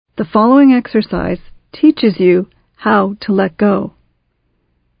The following exercise teaches you how to let go.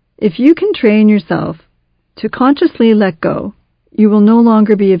 If you can train yourself to consciously let go, you will no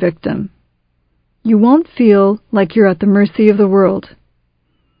longer be a victim. You won't feel like you're at the mercy of the world.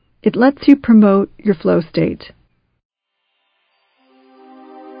 It lets you promote your flow state.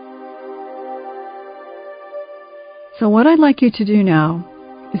 So what I'd like you to do now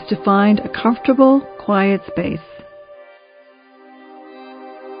is to find a comfortable, quiet space.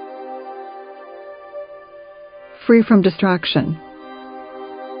 Free from distraction.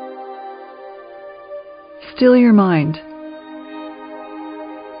 Still your mind.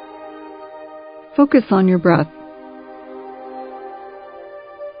 Focus on your breath.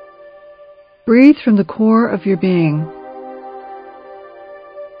 Breathe from the core of your being.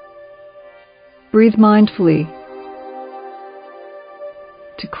 Breathe mindfully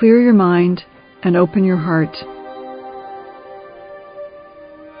to clear your mind and open your heart.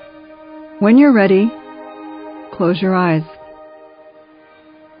 When you're ready, close your eyes.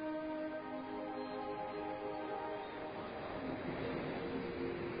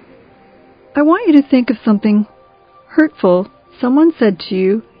 I want you to think of something hurtful someone said to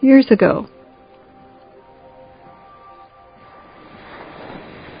you years ago.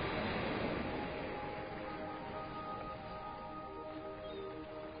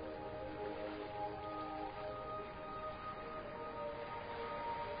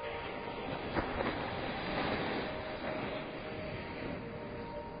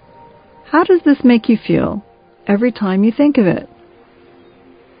 How does this make you feel every time you think of it?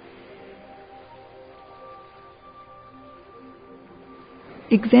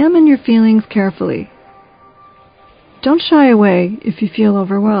 Examine your feelings carefully. Don't shy away if you feel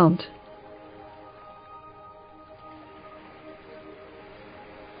overwhelmed.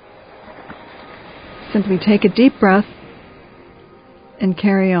 Simply take a deep breath and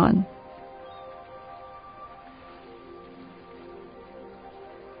carry on.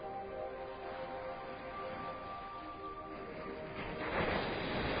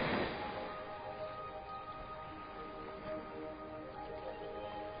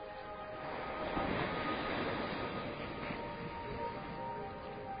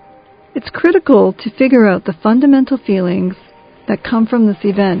 It's critical to figure out the fundamental feelings that come from this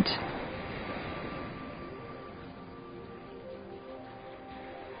event.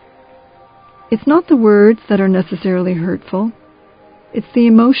 It's not the words that are necessarily hurtful. It's the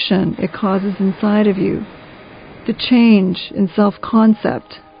emotion it causes inside of you, the change in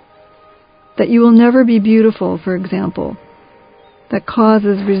self-concept, that you will never be beautiful, for example, that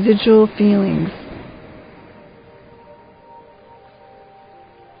causes residual feelings.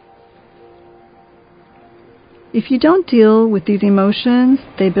 If you don't deal with these emotions,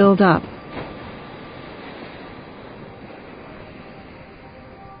 they build up.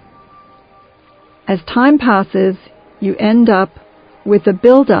 As time passes, you end up with a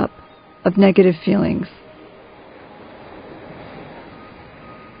build-up of negative feelings.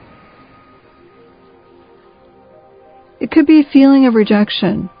 It could be a feeling of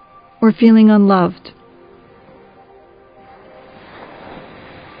rejection or feeling unloved.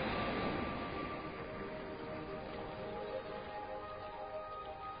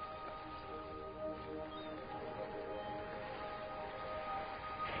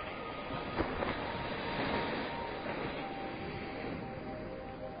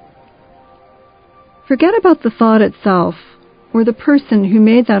 Forget about the thought itself or the person who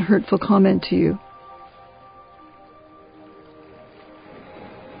made that hurtful comment to you.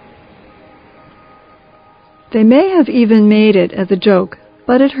 They may have even made it as a joke,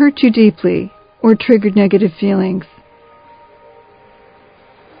 but it hurt you deeply or triggered negative feelings.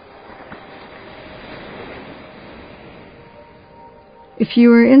 If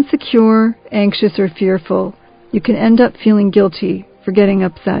you are insecure, anxious, or fearful, you can end up feeling guilty for getting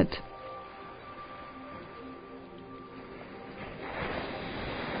upset.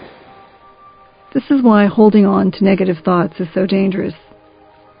 This is why holding on to negative thoughts is so dangerous.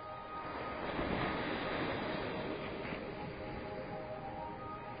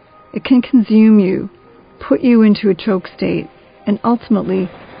 It can consume you, put you into a choke state, and ultimately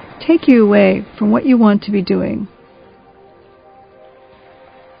take you away from what you want to be doing.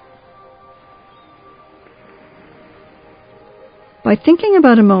 By thinking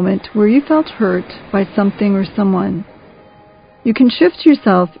about a moment where you felt hurt by something or someone, you can shift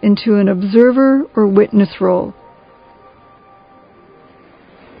yourself into an observer or witness role.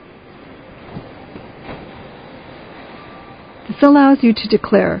 This allows you to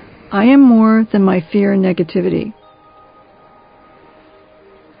declare, I am more than my fear and negativity.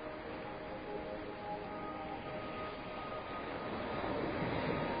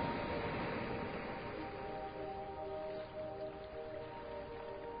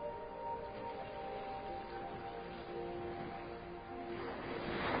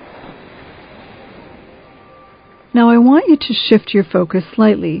 Now I want you to shift your focus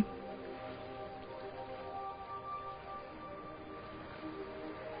slightly.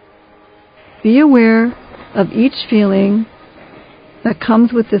 Be aware of each feeling that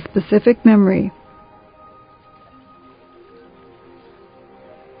comes with this specific memory.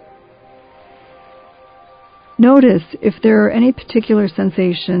 Notice if there are any particular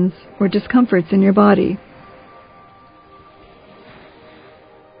sensations or discomforts in your body.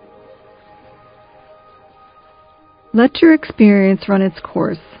 Let your experience run its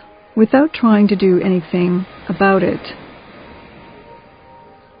course without trying to do anything about it.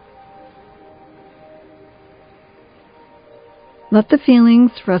 Let the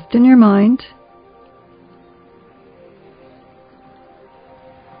feelings rest in your mind.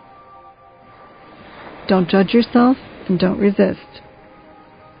 Don't judge yourself and don't resist.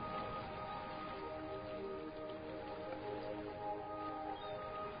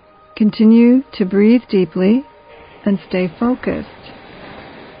 Continue to breathe deeply and stay focused.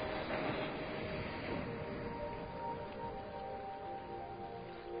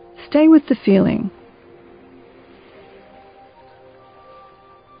 Stay with the feeling.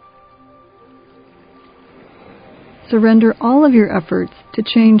 Surrender all of your efforts to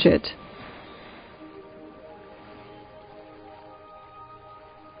change it.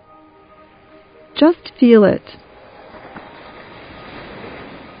 Just feel it.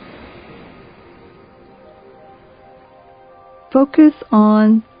 Focus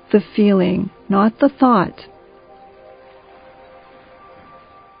on the feeling, not the thought.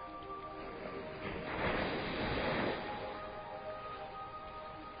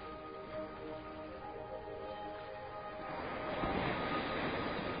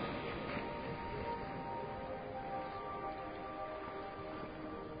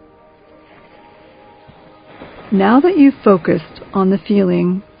 Now that you've focused on the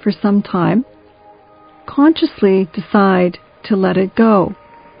feeling for some time, consciously decide to let it go.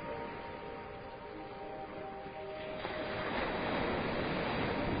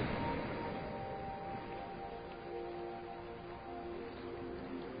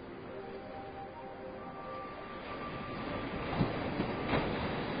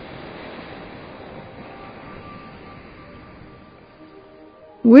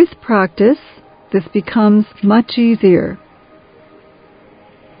 With practice, this becomes much easier.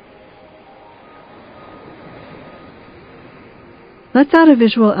 Let's add a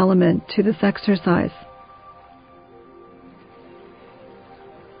visual element to this exercise.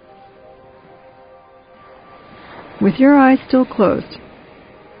 With your eyes still closed,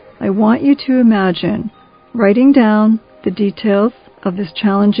 I want you to imagine writing down the details of this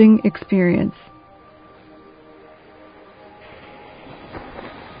challenging experience.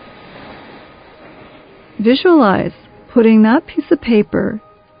 Visualize putting that piece of paper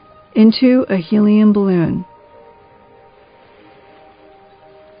into a helium balloon.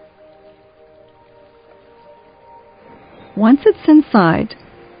 Once it's inside,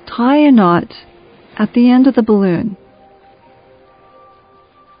 tie a knot at the end of the balloon.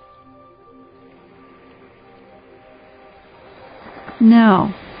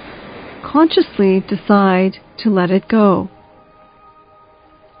 Now, consciously decide to let it go.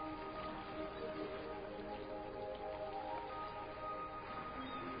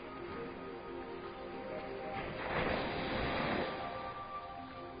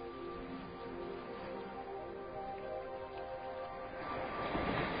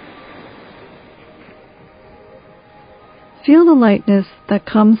 Feel the lightness that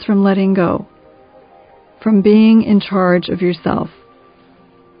comes from letting go, from being in charge of yourself.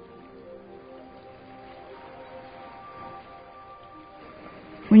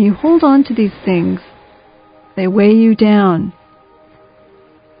 When you hold on to these things, they weigh you down.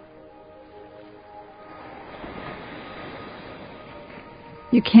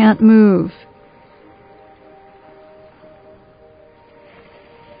 You can't move.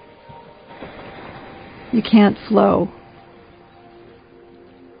 You can't flow.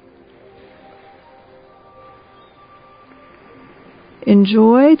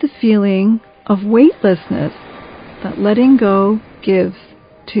 Enjoy the feeling of weightlessness that letting go gives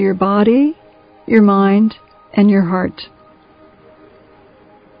to your body, your mind, and your heart.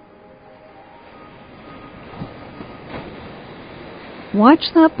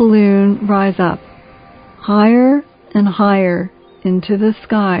 Watch that balloon rise up, higher and higher into the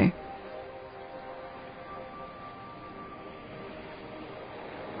sky.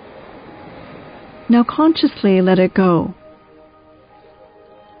 Now consciously let it go.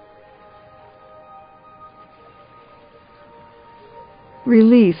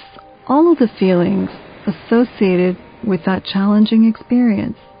 Release all of the feelings associated with that challenging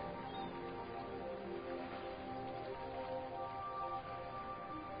experience.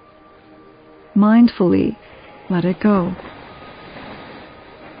 mindfully let it go.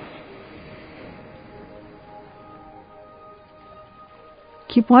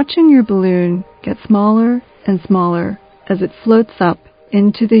 Keep watching your balloon get smaller and smaller as it floats up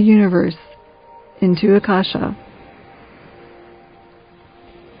into the universe, into Akasha.